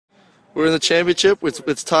We're in the championship.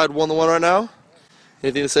 It's tied 1-1 right now.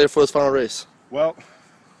 Anything to say for this final race? Well,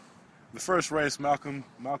 the first race, Malcolm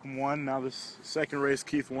won. Now this second race,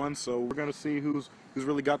 Keith won. So we're gonna see who's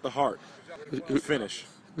really got the heart to finish.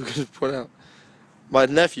 Point out. My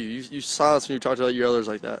nephew, you silence when you talk to your elders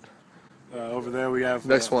like that. Over there we have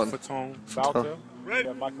next one. Fatone Balta. We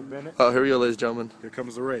have Michael Bennett. Oh, here we go, ladies and gentlemen. Here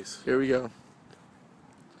comes the race. Here we go.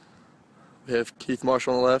 We have Keith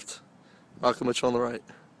Marshall on the left, Malcolm Mitchell on the right.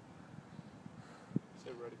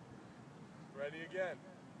 Say ready. Ready again.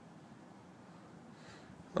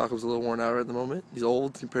 Malcolm's a little worn out right at the moment. He's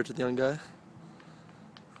old compared to the young guy.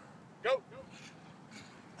 Go.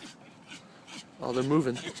 Oh, they're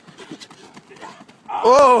moving.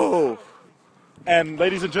 Whoa! And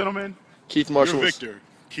ladies and gentlemen, Keith Marshall. your victor,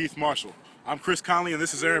 Keith Marshall. I'm Chris Conley, and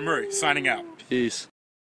this is Aaron Murray, signing out. Peace.